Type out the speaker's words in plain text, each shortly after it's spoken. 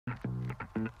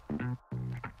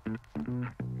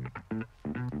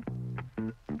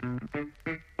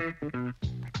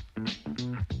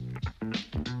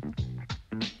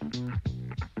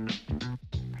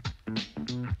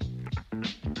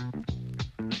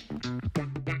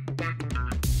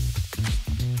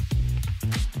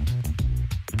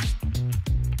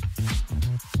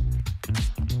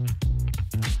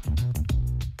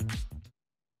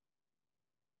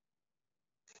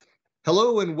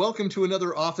Hello and welcome to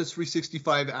another Office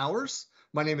 365 Hours.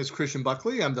 My name is Christian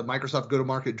Buckley. I'm the Microsoft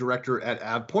Go-to-Market Director at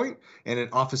AvePoint and an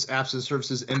Office Apps and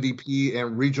Services MVP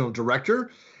and Regional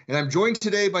Director. And I'm joined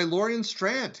today by Loryan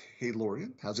Strant. Hey,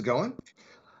 Loryan, how's it going?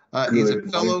 He's a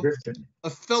Good morning, Christian.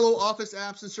 fellow Office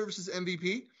Apps and Services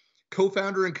MVP,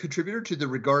 co-founder and contributor to the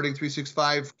Regarding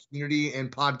 365 community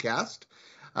and podcast,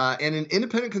 and an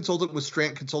independent consultant with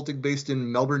Strant Consulting based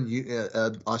in Melbourne,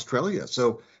 Australia.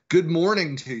 So good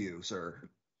morning to you, sir.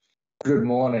 Good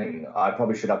morning. I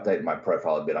probably should update my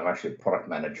profile a bit. I'm actually a product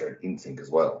manager at InSync as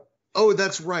well. Oh,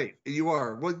 that's right. You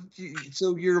are. Well,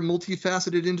 so you're a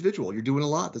multifaceted individual. You're doing a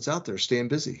lot that's out there, staying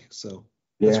busy. So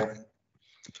that's Yeah. great.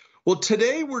 Well,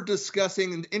 today we're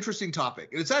discussing an interesting topic.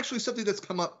 And it's actually something that's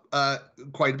come up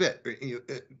quite a bit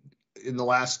in the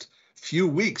last few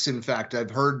weeks. In fact,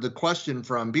 I've heard the question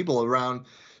from people around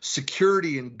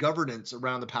security and governance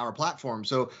around the Power Platform.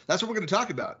 So that's what we're going to talk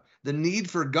about, the need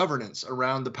for governance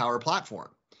around the Power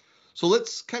Platform. So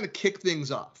let's kind of kick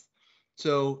things off.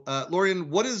 So, Loryan,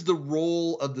 what is the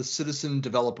role of the citizen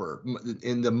developer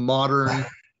in the modern,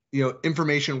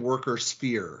 information worker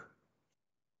sphere?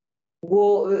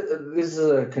 Well, this is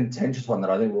a contentious one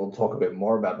that I think we'll talk a bit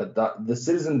more about. But the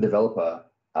citizen developer,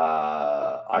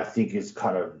 I think, is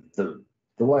kind of the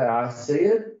way I see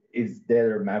it is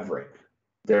they're a maverick.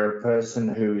 They're a person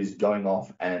who is going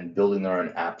off and building their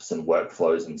own apps and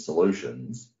workflows and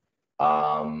solutions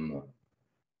outside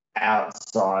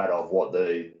of what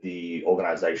the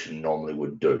organization normally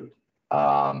would do.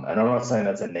 And I'm not saying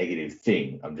that's a negative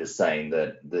thing. I'm just saying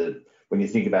that when you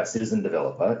think about citizen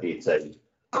developer, it's a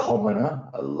commoner,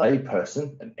 a lay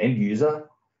person, an end user,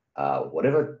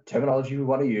 whatever terminology we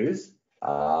want to use,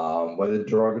 whether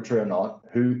derogatory or not,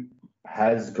 who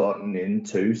has gotten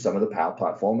into some of the Power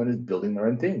Platform and is building their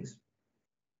own things.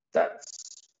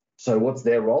 So what's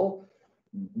their role?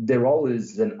 Their role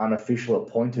is an unofficial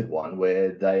appointed one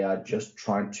where they are just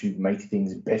trying to make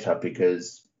things better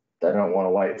because they don't want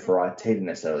to wait for IT to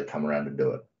necessarily come around to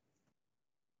do it.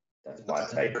 That's my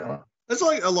take on it. That's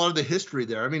like a lot of the history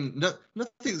there. I mean, nothing.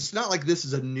 It's not like this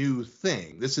is a new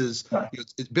thing. This is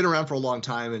it's been around for a long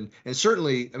time, and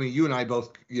certainly, I mean, you and I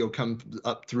both come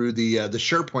up through the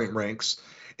SharePoint ranks,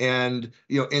 and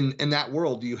in that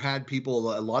world, you had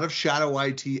people, a lot of shadow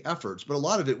IT efforts, but a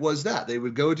lot of it was that they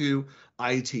would go to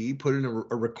IT, put in a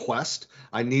request.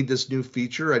 I need this new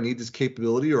feature. I need this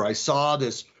capability, or I saw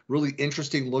this really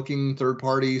interesting looking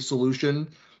third-party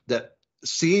solution that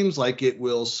seems like it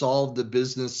will solve the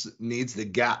business needs, the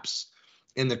gaps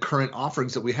in the current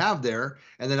offerings that we have there.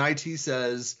 And then IT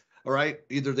says, all right,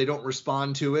 either they don't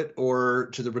respond to it or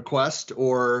to the request,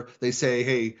 or they say,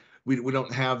 hey, we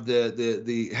don't have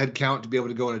the headcount to be able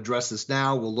to go and address this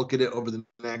now. We'll look at it over the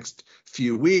next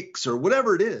few weeks or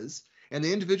whatever it is. And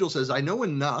the individual says, I know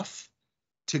enough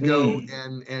to go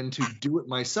and to do it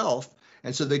myself.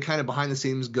 And so they kind of behind the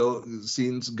scenes go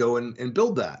and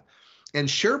build that. And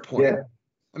SharePoint,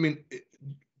 I mean, it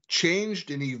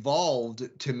changed and evolved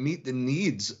to meet the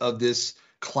needs of this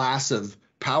class of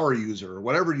power user, or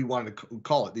whatever you want to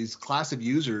call it, these class of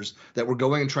users that were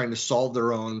going and trying to solve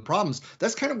their own problems.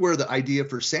 That's kind of where the idea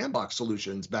for sandbox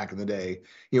solutions back in the day,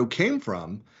 came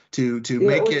from to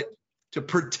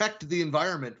protect the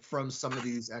environment from some of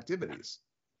these activities.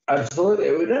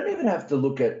 Absolutely. We don't even have to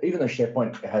look at, even though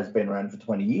SharePoint has been around for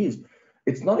 20 years,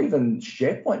 it's not even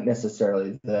SharePoint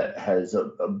necessarily that has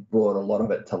brought a lot of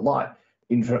it to light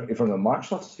from the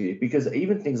Microsoft sphere, because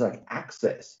even things like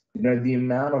Access, the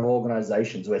amount of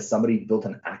organizations where somebody built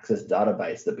an Access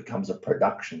database that becomes a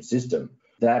production system,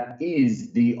 that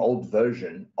is the old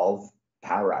version of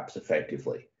Power Apps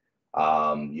effectively.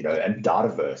 And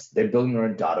Dataverse, they're building their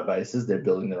own databases, they're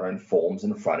building their own forms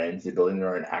and front ends, they're building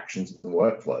their own actions and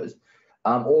workflows.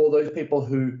 All those people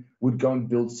who would go and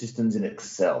build systems in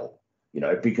Excel,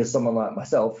 because someone like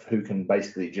myself who can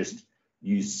basically just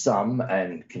use sum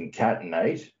and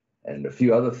concatenate and a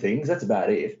few other things, that's about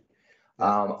it.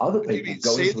 Other people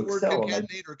go into Excel.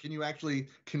 Concatenate, or can you actually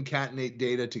concatenate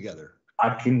data together?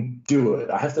 I can do it.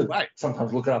 I have to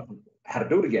sometimes look up how to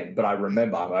do it again, but I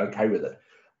remember I'm okay with it.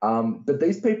 But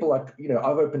these people I've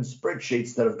opened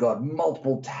spreadsheets that have got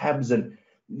multiple tabs and,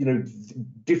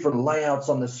 different layouts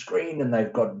on the screen, and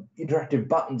they've got interactive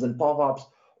buttons and pop-ups.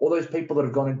 All those people that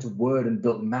have gone into Word and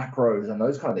built macros and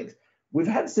those kind of things. We've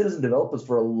had citizen developers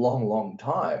for a long, long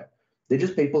time. They're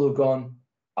just people who've gone,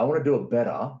 I want to do it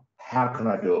better. How can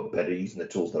I do it better using the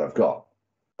tools that I've got?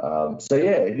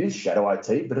 It is shadow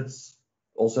IT, but it's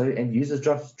also end users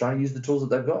just trying to use the tools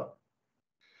that they've got.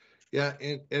 Yeah,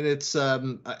 and it's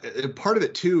part of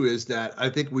it too is that I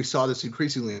think we saw this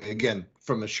increasingly. Again,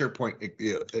 from a SharePoint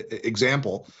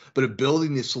example, but of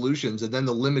building these solutions and then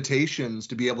the limitations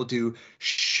to be able to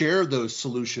share those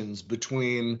solutions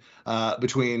between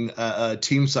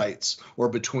team sites or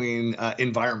between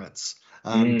environments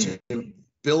to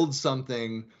build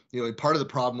something. Part of the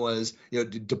problem was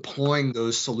deploying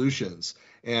those solutions.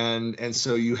 And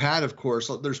so you had, of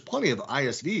course, there's plenty of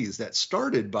ISVs that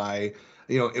started by,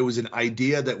 it was an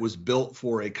idea that was built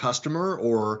for a customer,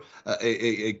 or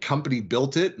a company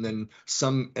built it, and then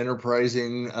some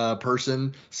enterprising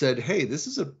person said, hey, this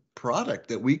is a product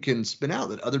that we can spin out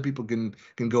that other people can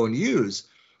go and use.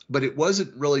 But it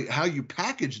wasn't really how you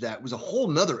package that. It was a whole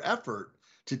nother effort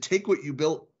to take what you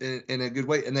built in a good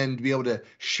way and then to be able to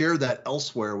share that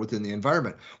elsewhere within the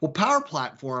environment. Well, Power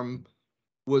Platform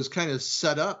was kind of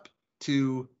set up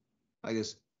to, I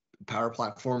guess, Power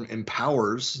Platform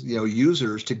empowers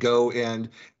users to go and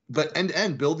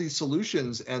build these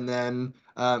solutions and then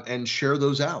and share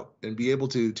those out and be able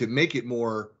to make it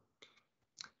more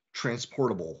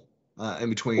transportable in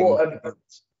between. Well,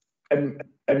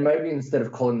 and maybe instead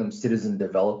of calling them citizen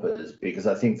developers, because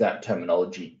I think that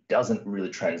terminology doesn't really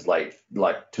translate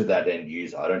like to that end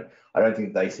user. I don't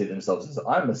think they see themselves as,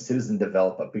 I'm a citizen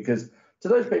developer, because to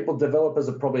those people, developers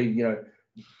are probably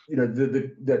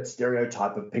that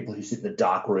stereotype of people who sit in the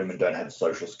dark room and don't have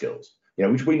social skills,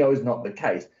 which we know is not the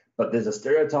case. But there's a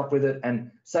stereotype with it,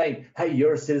 and saying, hey,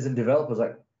 you're a citizen developer is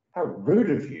like, how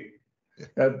rude of you.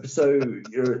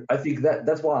 I think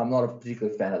that's why I'm not a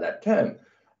particular fan of that term.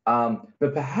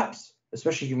 But perhaps,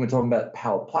 especially when we're talking about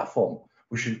Power Platform,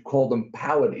 we should call them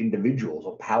powered individuals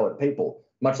or powered people,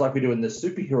 much like we do in the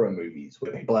superhero movies,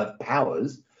 where people have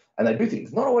powers and they do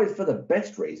things, not always for the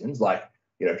best reasons, like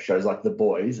shows like The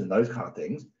Boys and those kind of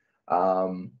things.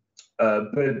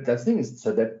 But that's the thing is,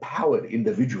 so they're powered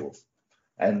individuals,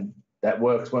 and that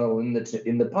works well in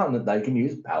the pun that they can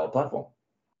use Power Platform.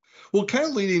 Well, kind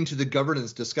of leading to the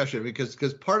governance discussion, because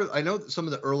I know that some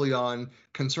of the early on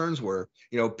concerns were,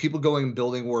 people going and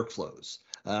building workflows,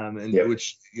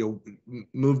 which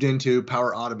moved into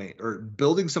Power Automate or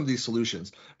building some of these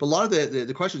solutions. But a lot of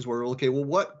the questions were, okay, well,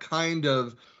 what kind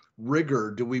of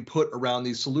rigor do we put around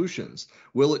these solutions?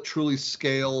 Will it truly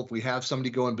scale if we have somebody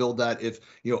go and build that? If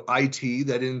IT,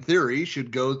 that in theory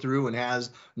should go through and has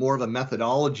more of a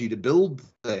methodology to build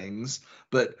things,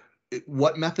 but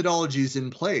what methodology is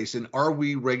in place, and are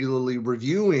we regularly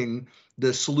reviewing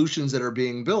the solutions that are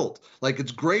being built? Like,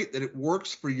 it's great that it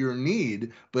works for your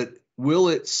need, but will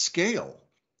it scale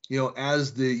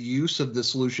as the use of the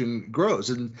solution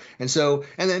grows? And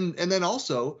then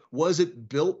also, was it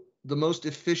built the most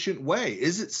efficient way?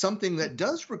 Is it something that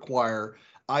does require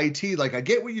IT? Like, I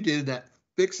get what you did that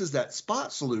fixes that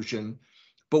spot solution,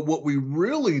 but what we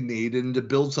really need is to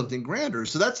build something grander.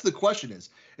 So that's the question: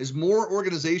 is more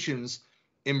organizations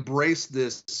embrace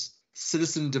this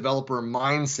citizen developer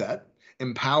mindset,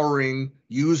 empowering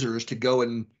users to go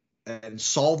and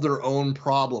solve their own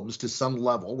problems to some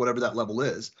level, whatever that level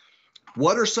is.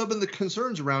 What are some of the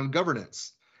concerns around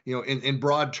governance, in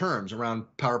broad terms around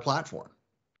Power Platform?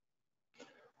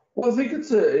 Well, I think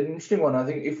it's an interesting one. I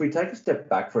think if we take a step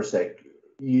back for a sec,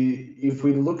 if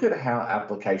we look at how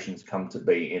applications come to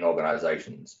be in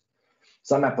organizations,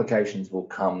 some applications will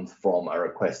come from a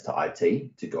request to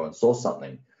IT to go and source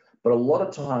something. But a lot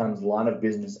of times, line of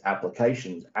business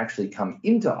applications actually come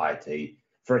into IT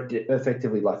for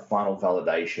effectively like final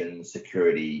validation,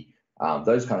 security,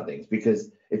 those kind of things, because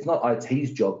it's not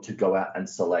IT's job to go out and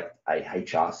select a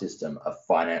HR system, a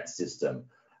finance system.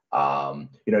 If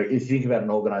you think about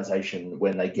an organization,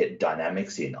 when they get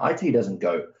Dynamics in, IT doesn't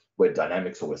go, we're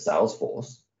Dynamics or we're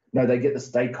Salesforce. No, they get the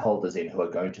stakeholders in who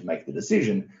are going to make the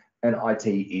decision, and IT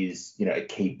is, a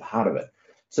key part of it.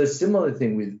 So similar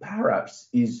thing with Power Apps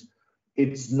is,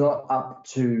 it's not up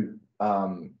to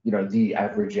the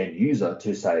average end user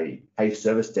to say, hey,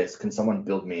 service desk, can someone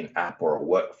build me an app or a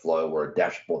workflow or a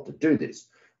dashboard to do this?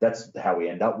 That's how we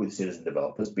end up with citizen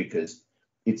developers, because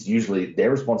it's usually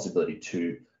their responsibility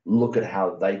to look at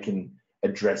how they can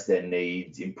address their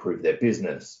needs, improve their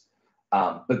business.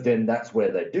 But then that's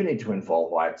where they do need to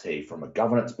involve IT from a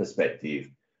governance perspective,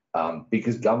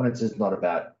 because governance is not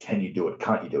about can you do it,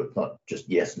 can't you do it. It's not just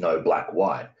yes, no, black,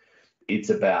 white. It's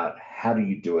about how do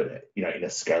you do it, in a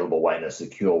scalable way, in a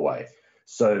secure way.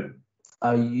 So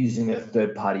are you using a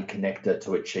third-party connector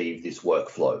to achieve this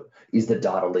workflow? Is the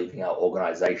data leaving our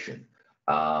organization?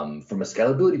 From a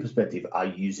scalability perspective, are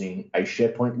you using a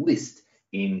SharePoint list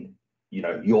in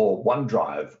your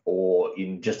OneDrive or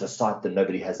in just a site that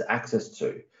nobody has access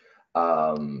to?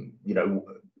 Are you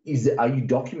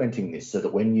documenting this so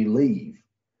that when you leave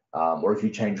or if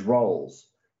you change roles,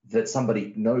 that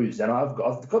somebody knows. And I've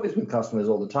got this with customers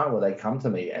all the time where they come to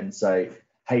me and say,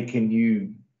 hey, can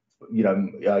you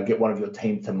get one of your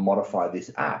team to modify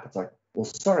this app? It's like, well,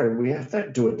 sorry, we have to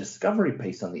do a discovery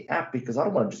piece on the app because I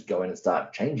don't want to just go in and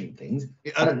start changing things.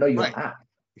 I don't know your app.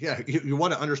 Yeah, you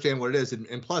want to understand what it is.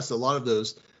 And plus, a lot of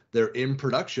those, they're in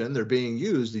production, they're being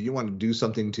used, and you want to do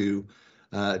something to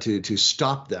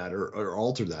stop that or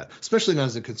alter that, especially not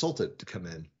as a consultant to come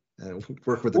in and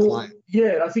work with the client. Yeah,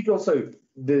 and I think also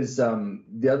that's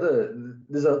the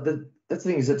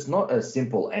thing is it's not a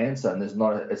simple answer and there's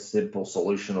not a simple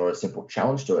solution or a simple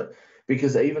challenge to it,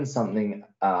 because even something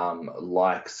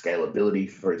like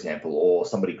scalability, for example, or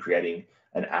somebody creating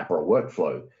an app or a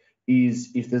workflow, is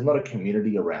if there's not a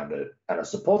community around it and a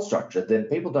support structure, then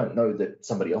people don't know that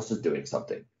somebody else is doing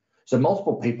something. So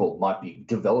multiple people might be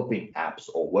developing apps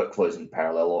or workflows in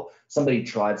parallel, or somebody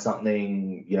tried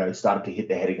something, started to hit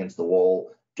their head against the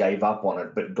wall, gave up on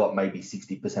it, but got maybe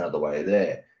 60% of the way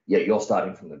there, yet you're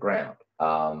starting from the ground.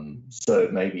 So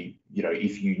maybe,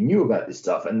 if you knew about this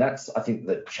stuff, and that's, I think,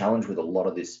 the challenge with a lot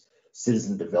of this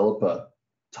citizen developer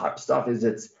type stuff is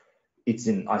it's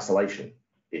in isolation.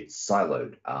 It's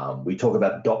siloed. We talk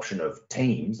about adoption of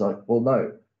teams. Like, well,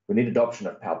 no, we need adoption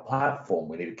of Power Platform.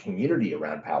 We need a community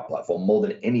around Power Platform more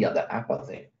than any other app, I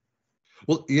think.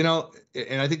 Well,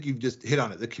 and I think you've just hit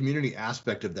on it, the community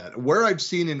aspect of that. Where I've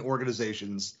seen in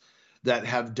organizations that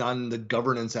have done the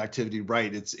governance activity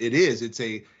right, it's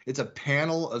a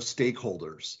panel of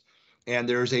stakeholders, and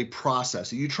there's a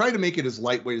process. You try to make it as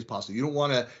lightweight as possible. You don't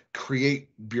want to create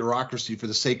bureaucracy for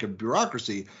the sake of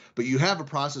bureaucracy, but you have a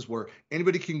process where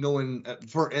anybody can go in,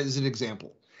 as an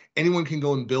example, anyone can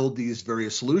go and build these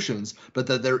various solutions, but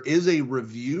that there is a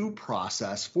review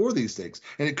process for these things.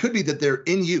 And it could be that they're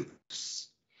in use,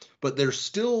 but they're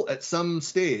still at some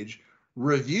stage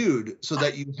reviewed so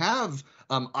that you have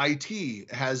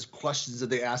IT has questions that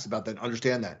they ask about that,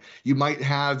 understand that. You might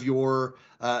have your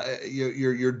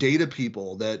data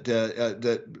people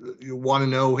that you want to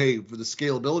know, hey, for the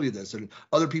scalability of this, and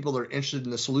other people that are interested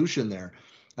in the solution there.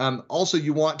 Also,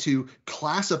 you want to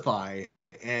classify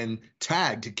and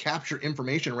tag to capture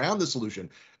information around the solution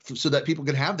so that people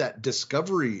can have that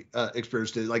discovery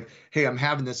experience to, like, hey, I'm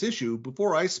having this issue.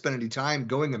 Before I spend any time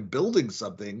going and building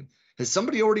something, has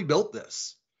somebody already built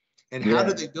this? And how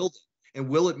did they build it? And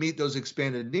will it meet those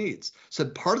expanded needs? So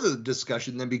part of the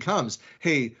discussion then becomes,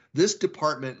 hey, this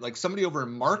department, like somebody over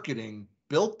in marketing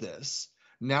built this.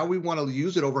 Now we want to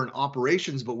use it over in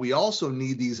operations, but we also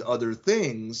need these other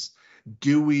things.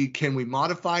 Can we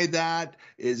modify that?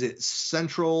 Is it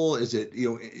central? Is it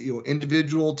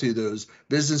individual to those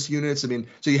business units? I mean,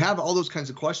 so you have all those kinds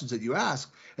of questions that you ask.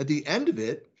 At the end of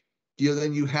it,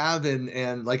 then you have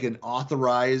an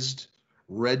authorized,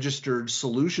 registered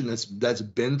solution that's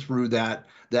been through that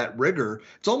rigor.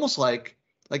 It's almost like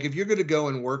if you're going to go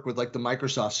and work with like the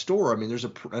Microsoft Store, I mean, there's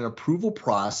an approval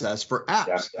process for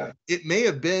apps. Yeah. It may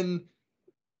have been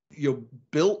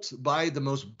built by the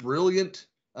most brilliant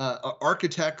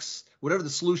architects, whatever the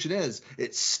solution is.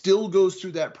 It still goes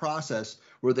through that process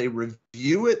where they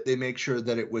review it, they make sure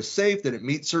that it was safe, that it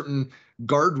meets certain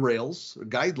guardrails or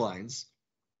guidelines,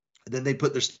 and then they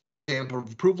put their stamp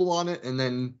of approval on it, and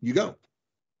then you go.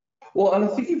 Well, and I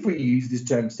think if we use this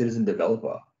term citizen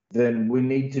developer, then we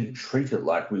need to treat it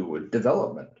like we would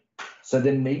development. So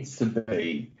there needs to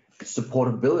be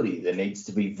supportability, there needs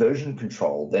to be version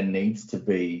control, there needs to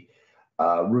be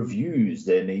reviews,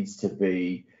 there needs to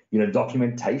be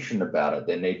documentation about it,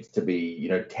 there needs to be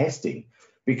testing,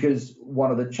 because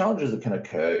one of the challenges that can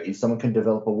occur is someone can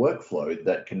develop a workflow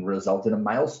that can result in a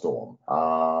maelstrom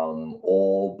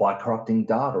or by corrupting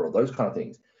data or those kind of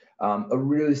things. A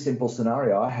really simple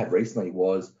scenario I had recently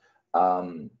was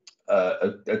a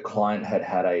client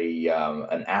had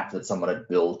an app that someone had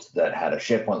built that had a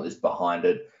SharePoint list behind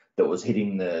it that was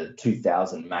hitting the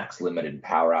 2,000 max limit in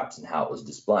Power Apps and how it was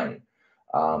displaying.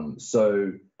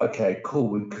 So, okay, cool,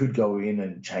 we could go in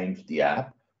and change the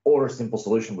app, or a simple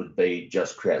solution would be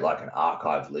just create like an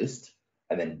archive list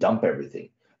and then dump everything.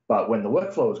 But when the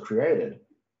workflow was created,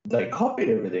 they copied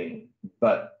everything,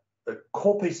 but a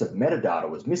core piece of metadata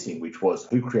was missing, which was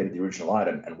who created the original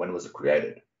item and when was it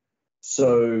created.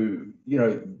 So,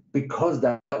 because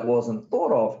that wasn't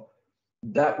thought of,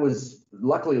 that was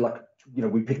luckily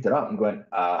we picked it up and went,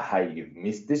 hey, you've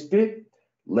missed this bit.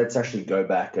 Let's actually go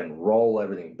back and roll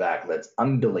everything back. Let's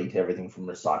undelete everything from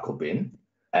recycle bin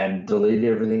and delete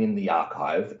everything in the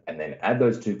archive, and then add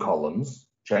those two columns,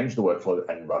 change the workflow,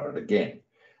 and run it again.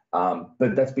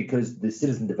 But that's because the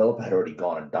citizen developer had already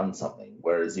gone and done something.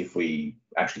 Whereas if we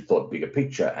actually thought bigger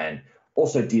picture and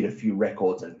also did a few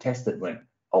records and tested, went,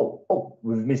 oh,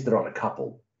 we've missed it on a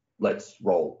couple. let's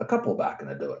roll a couple back and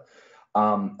then do it.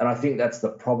 And I think that's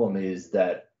the problem, is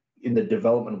that in the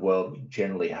development world, we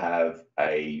generally have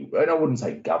and I wouldn't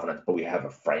say governance, but we have a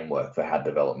framework for how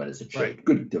development is achieved, Right.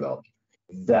 good development.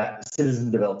 That citizen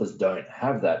developers don't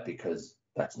have that because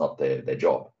that's not their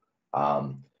job.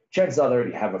 Chances are they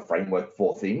already have a framework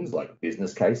for things like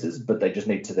business cases, but they just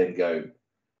need to then go,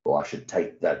 well, I should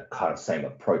take that kind of same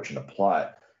approach and apply it.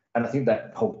 And I think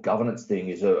that whole governance thing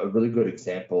is a really good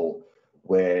example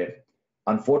where,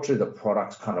 unfortunately, the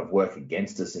products kind of work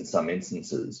against us in some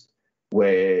instances,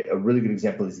 where a really good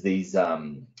example is these,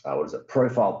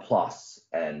 Profile Plus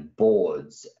and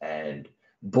boards and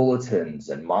bulletins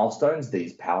and milestones,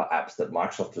 these power apps that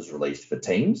Microsoft has released for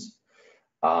Teams.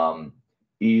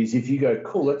 Is if you go,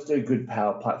 cool, let's do good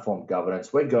power platform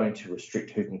governance, we're going to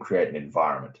restrict who can create an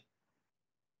environment.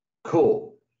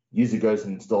 Cool. User goes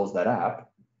and installs that app.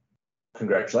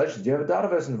 Congratulations, you have a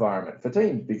Dataverse environment for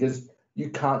Teams, because you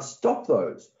can't stop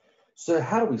those. So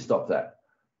how do we stop that?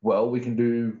 Well, we can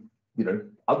do,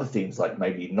 other things, like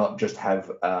maybe not just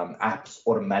have apps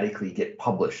automatically get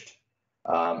published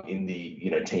in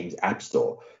the Teams App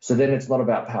Store. So then it's not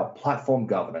about Power Platform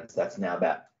governance. That's now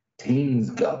about Teams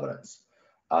governance.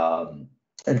 And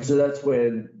so that's where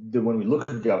when we look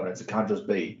at governance, it can't just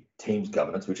be Teams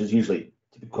governance, which is usually,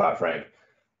 to be quite frank,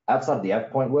 outside of the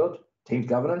AvePoint world, Teams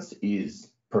governance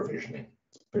is provisioning.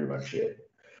 It's pretty much it.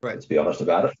 Right. Let's be honest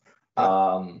about it.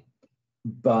 Right.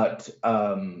 But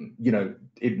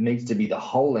it needs to be the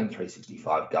whole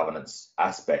M365 governance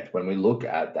aspect when we look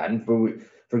at that. And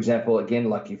for example, again,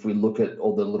 like if we look at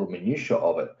all the little minutiae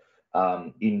of it,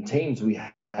 in Teams we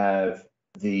have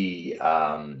we've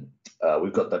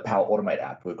got the Power Automate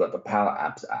app, we've got the Power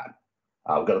Apps app,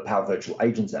 we've got the Power Virtual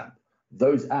Agents app.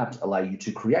 Those apps allow you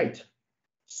to create.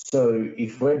 So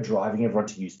if we're driving everyone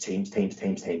to use Teams,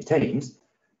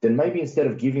 then maybe instead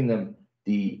of giving them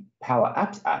the Power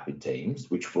Apps app in Teams,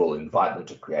 which will invite them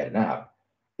to create an app,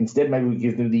 instead maybe we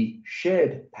give them the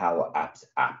shared Power Apps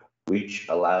app, which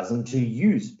allows them to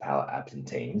use Power Apps in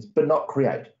Teams, but not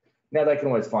create. Now, they can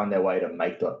always find their way to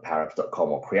make.powerapps.com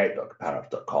or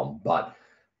create.powerapps.com, but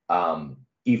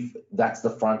if that's the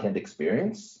front-end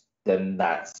experience, then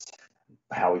that's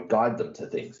how we guide them to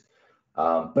things.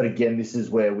 But again, this is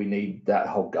where we need that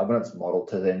whole governance model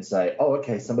to then say, oh,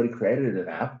 okay, somebody created an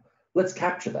app, let's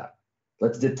capture that.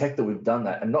 Let's detect that we've done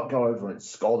that and not go over and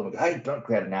scold them and go, hey, don't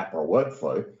create an app or a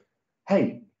workflow.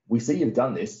 Hey, we see you've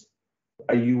done this.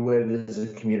 Are you aware there's a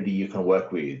community you can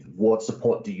work with? What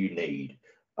support do you need?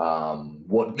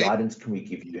 What guidance can we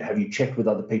give you? Have you checked with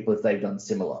other people if they've done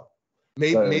similar?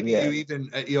 Maybe you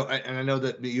even, and I know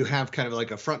that you have kind of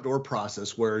like a front door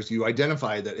process, whereas you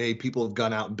identify that, hey, people have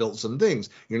gone out and built some things.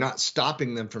 You're not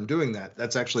stopping them from doing that.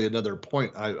 That's actually another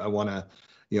point I want to,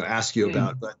 ask you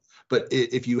about. But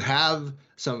if you have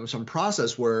some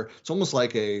process where it's almost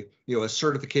like a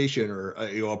certification or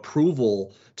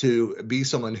approval to be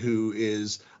someone who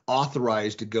is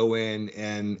authorized to go in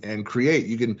and create,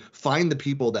 you can find the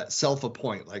people that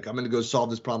self-appoint, like, I'm going to go solve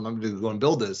this problem, I'm going to go and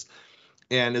build this.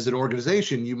 And as an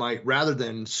organization, you might, rather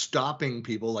than stopping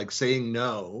people, like saying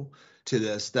no to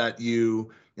this, that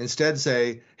you instead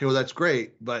say, hey, well, that's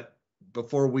great, but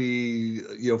before we,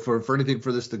 for anything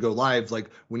for this to go live, like,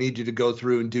 we need you to go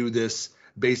through and do this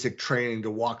basic training to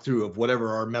walk through of whatever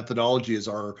our methodology is,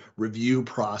 our review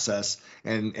process,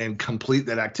 and complete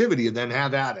that activity, and then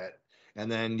have at it.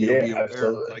 And then you'll be aware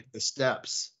of like the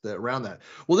steps that around that.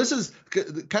 Well, this is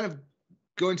kind of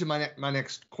going to my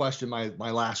next question. My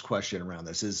last question around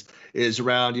this is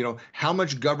around, how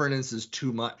much governance is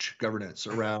too much governance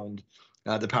around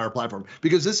the Power Platform?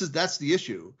 Because that's the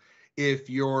issue. If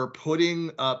you're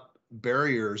putting up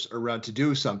barriers around to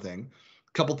do something,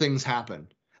 a couple things happen.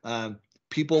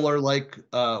 People are like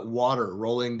water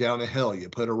rolling down a hill. You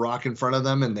put a rock in front of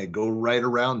them and they go right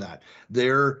around that.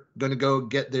 They're going to go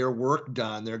get their work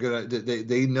done.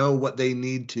 They know what they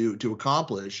need to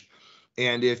accomplish.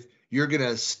 And if you're going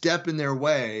to step in their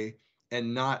way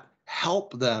and not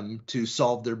help them to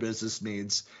solve their business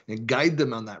needs and guide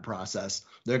them on that process,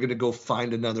 they're going to go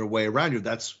find another way around you.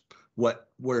 That's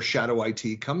where shadow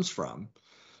IT comes from.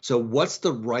 So what's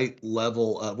the right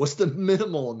level what's the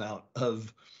minimal amount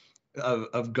of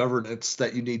governance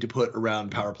that you need to put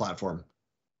around Power Platform?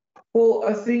 Well,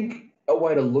 I think a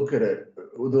way to look at it,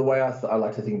 the way I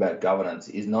like to think about governance,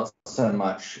 is not so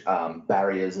much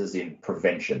barriers as in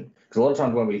prevention. Because a lot of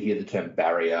times when we hear the term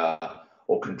barrier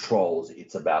or controls,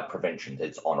 it's about prevention,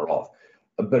 it's on or off.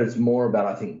 But it's more about,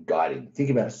 I think, guiding. Think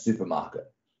about a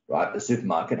supermarket, right? A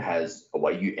supermarket has a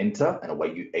way you enter and a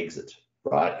way you exit,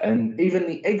 right? And even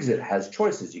the exit has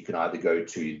choices. You can either go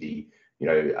to the,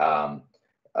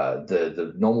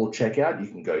 the normal checkout, you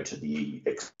can go to the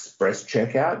express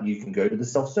checkout, you can go to the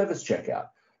self-service checkout.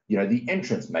 The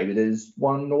entrance, maybe there's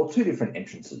one or two different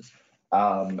entrances.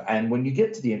 And when you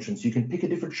get to the entrance, you can pick a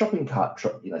different shopping cart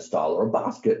style or a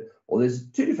basket, or there's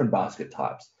two different basket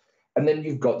types. And then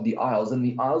you've got the aisles, and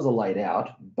the aisles are laid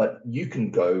out, but you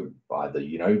can go either,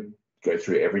 go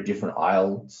through every different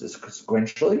aisle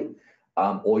sequentially,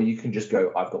 or you can just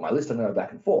go, I've got my list, I'm going to go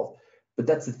back and forth. But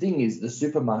that's the thing, is the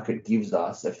supermarket gives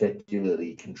us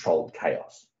effectively controlled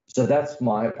chaos. So that's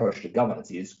my approach to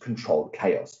governance, is controlled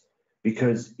chaos.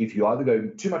 Because if you either go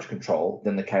too much control,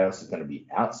 then the chaos is going to be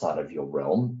outside of your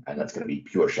realm, and that's going to be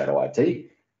pure shadow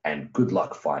IT, and good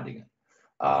luck finding it.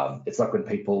 It's like when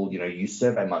people, use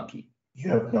SurveyMonkey. You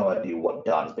have no idea what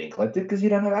data is being collected because you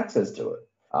don't have access to it,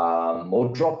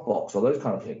 or Dropbox, or those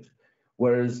kind of things.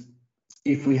 Whereas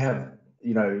if we have,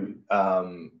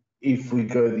 if we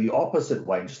go the opposite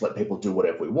way and just let people do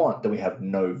whatever we want, then we have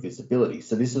no visibility.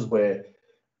 So this is where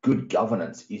good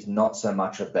governance is not so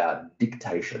much about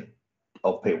dictation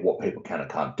of what people can and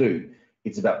can't do.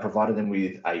 It's about providing them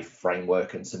with a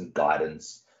framework and some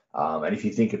guidance. And if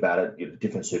you think about it,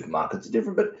 different supermarkets are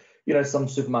different, but some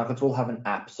supermarkets will have an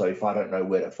app. So if I don't know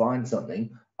where to find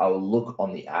something, I will look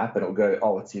on the app and it will go,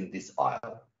 oh, it's in this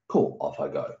aisle. Cool, off I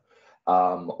go.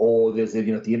 Or there's at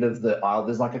the end of the aisle,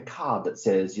 there's like a card that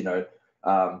says,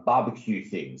 barbecue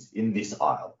things in this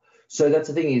aisle. So that's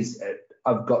the thing, is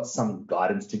I've got some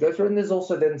guidance to go through, and there's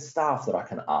also then staff that I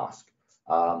can ask.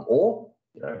 Or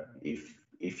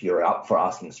if you're up for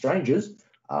asking strangers,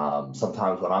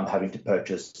 sometimes when I'm having to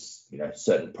purchase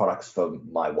certain products for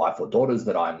my wife or daughters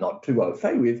that I'm not too au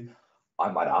fait with,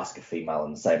 I might ask a female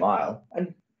in the same aisle,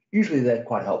 and usually they're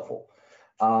quite helpful.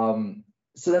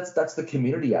 So that's the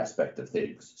community aspect of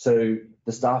things. So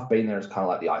the staff being there is kind of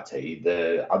like the IT,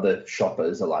 the other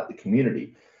shoppers are like the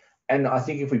community. And I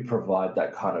think if we provide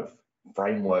that kind of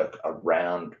framework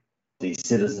around these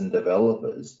citizen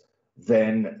developers,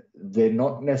 then they're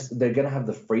not necessarily, they're going to have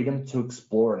the freedom to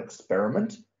explore and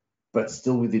experiment, but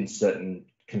still within certain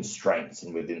constraints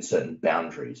and within certain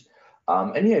boundaries.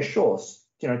 And yeah, sure,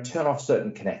 turn off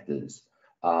certain connectors,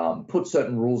 put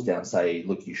certain rules down, say,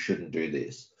 look, you shouldn't do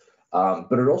this.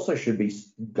 But it also should be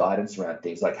guidance around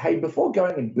things like, hey, before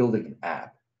going and building an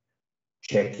app,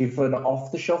 check if an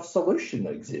off-the-shelf solution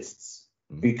exists,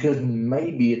 because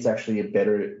maybe it's actually a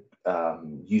better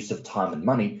use of time and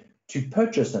money to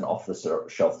purchase an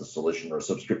off-the-shelf solution or a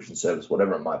subscription service,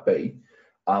 whatever it might be,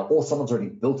 or someone's already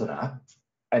built an app,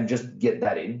 and just get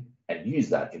that in and use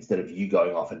that instead of you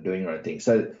going off and doing your own thing.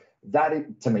 So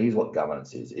that, to me, is what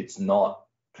governance is. It's not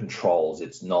controls.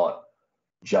 It's not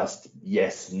just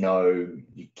yes, no,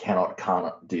 you can't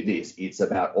do this. It's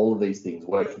about all of these things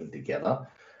working together,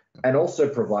 and also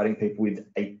providing people with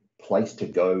a place to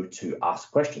go to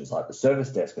ask questions, like the service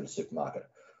desk at a supermarket.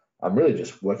 I'm really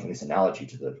just working this analogy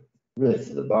to the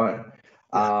bone.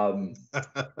 And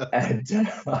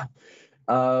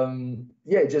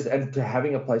to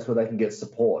having a place where they can get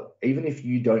support, even if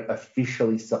you don't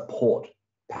officially support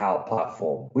Power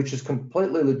Platform, which is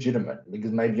completely legitimate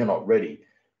because maybe you're not ready,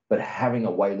 but having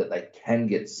a way that they can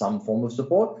get some form of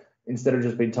support instead of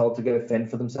just being told to go fend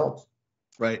for themselves.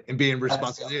 Right. And being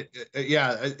responsive.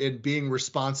 And being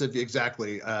responsive.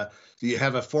 Exactly. So you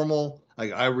have a formal,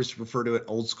 like I always refer to it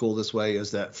old school this way,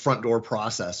 is that front door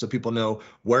process. So people know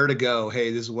where to go.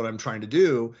 Hey, this is what I'm trying to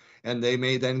do. And they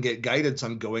may then get guidance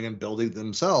on going and building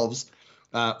themselves,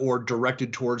 or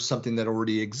directed towards something that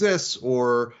already exists,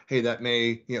 or, hey, that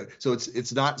may, so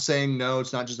it's not saying no,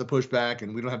 it's not just a pushback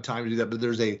and we don't have time to do that, but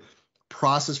there's a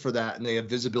process for that, and they have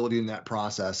visibility in that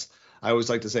process. I always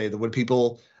like to say that when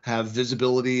people have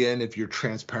visibility in, if you're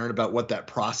transparent about what that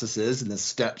process is and the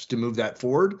steps to move that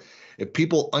forward, if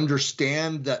people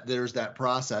understand that there's that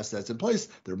process that's in place,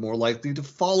 they're more likely to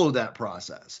follow that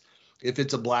process. If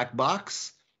it's a black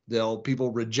box,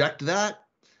 people reject that.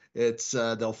 It's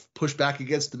they'll push back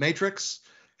against the matrix,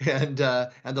 and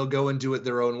they'll go and do it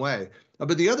their own way.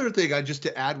 But the other thing, just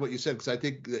to add what you said, because I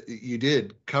think that you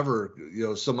did cover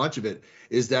so much of it,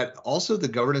 is that also the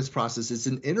governance process is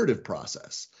an iterative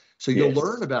process. So you'll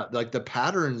learn about like the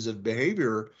patterns of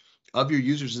behavior of your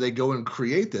users as they go and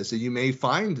create this. And you may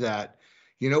find that,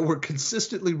 we're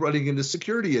consistently running into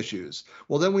security issues.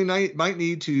 Well, then we might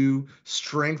need to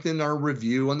strengthen our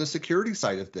review on the security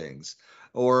side of things.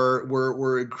 Or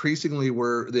we're increasingly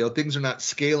things are not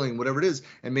scaling, whatever it is.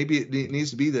 And maybe it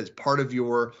needs to be that part of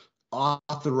your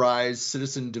authorized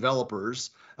citizen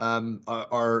developers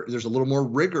there's a little more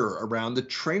rigor around the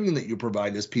training that you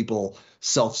provide as people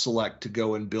self-select to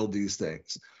go and build these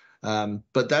things.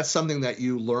 But that's something that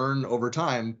you learn over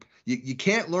time. you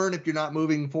can't learn if you're not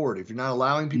moving forward. If you're not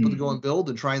allowing people to go and build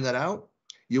and trying that out,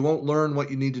 you won't learn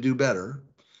what you need to do better.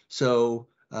 So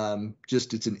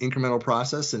just it's an incremental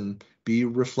process, and be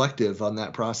reflective on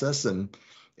that process, and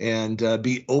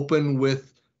be open with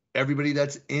everybody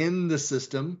that's in the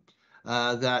system,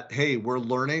 that, hey, we're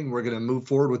learning, we're going to move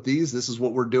forward with these. This is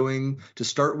what we're doing to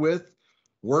start with.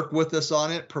 Work with us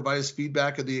on it, provide us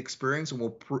feedback of the experience, and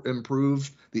we'll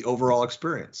improve the overall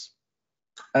experience.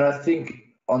 And I think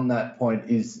on that point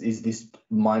is this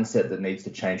mindset that needs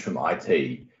to change from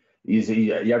IT.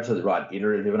 You're absolutely right,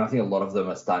 iterative, and I think a lot of them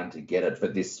are starting to get it.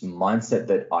 But this mindset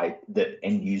that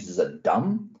end users are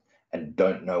dumb and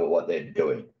don't know what they're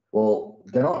doing. Well,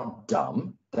 they're not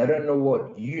dumb. They don't know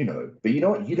what you know, but you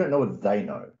know what? You don't know what they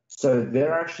know. So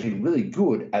they're actually really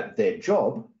good at their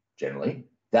job generally.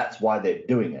 That's why they're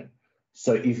doing it.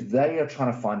 So if they are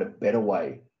trying to find a better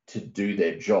way to do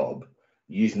their job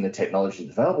using the technology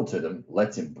available to them,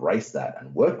 let's embrace that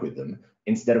and work with them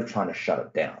instead of trying to shut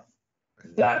it down.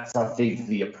 That's, I think,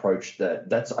 the approach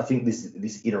I think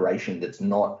this iteration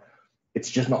it's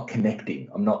just not connecting.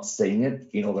 I'm not seeing it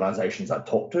in organizations I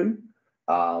talk to.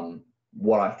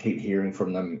 What I keep hearing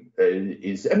from them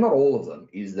is, and not all of them,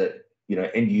 is that,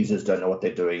 end users don't know what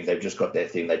they're doing. They've just got their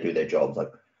thing. They do their jobs.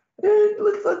 Like,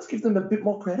 let's give them a bit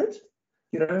more credit.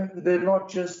 They're not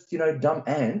just, dumb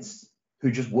ants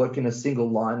who just work in a single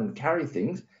line and carry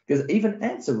things, because even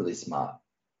ants are really smart.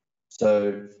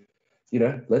 So,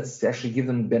 let's actually give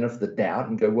them the benefit of the doubt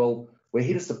and go, well, we're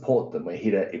here to support them. We're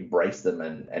here to embrace them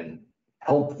and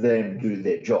help them do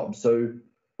their job. So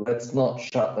let's not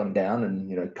shut them down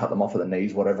and, cut them off at the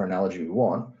knees, whatever analogy we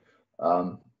want.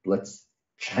 Let's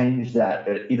change that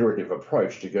iterative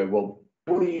approach to go, well,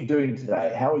 what are you doing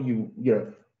today? How are you,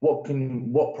 what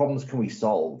problems can we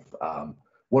solve?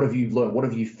 What have you learned? What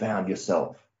have you found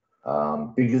yourself?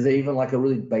 Because even like a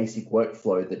really basic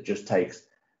workflow that just takes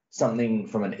something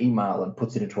from an email and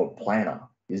puts it into a planner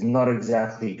is not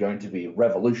exactly going to be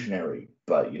revolutionary,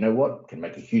 but you know what? Can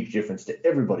make a huge difference to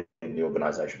everybody in the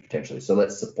organization potentially. So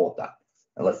let's support that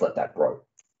and let's let that grow.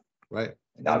 Right.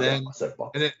 And then, most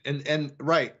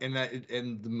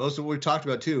of what we've talked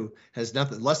about too has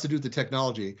nothing less to do with the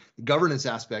technology, the governance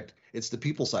aspect. It's the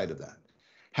people side of that.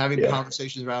 Having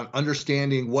conversations around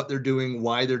understanding what they're doing,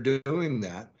 why they're doing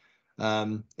that,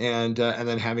 and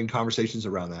then having conversations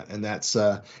around that. And that's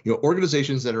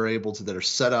organizations that are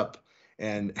set up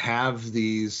and have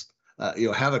these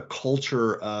have a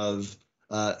culture of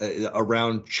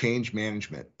around change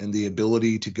management and the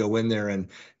ability to go in there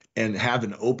and have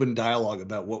an open dialogue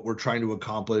about what we're trying to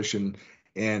accomplish and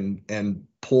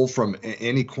pull from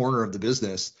any corner of the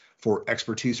business for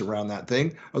expertise around that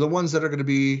thing are the ones that are going to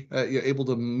be able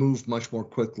to move much more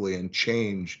quickly and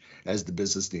change as the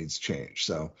business needs change.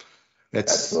 So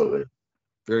it's absolutely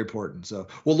very important. So,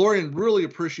 well, Loryan, really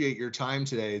appreciate your time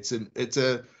today. It's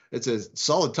a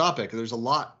solid topic. There's a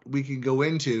lot we can go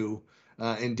into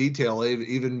in detail,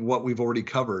 even what we've already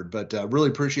covered, but really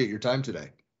appreciate your time today.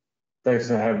 Thanks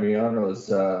for having me on.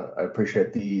 I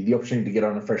appreciate the opportunity to get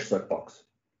on a fresh soapbox.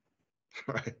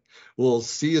 All right. We'll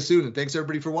see you soon. And thanks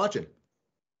everybody for watching.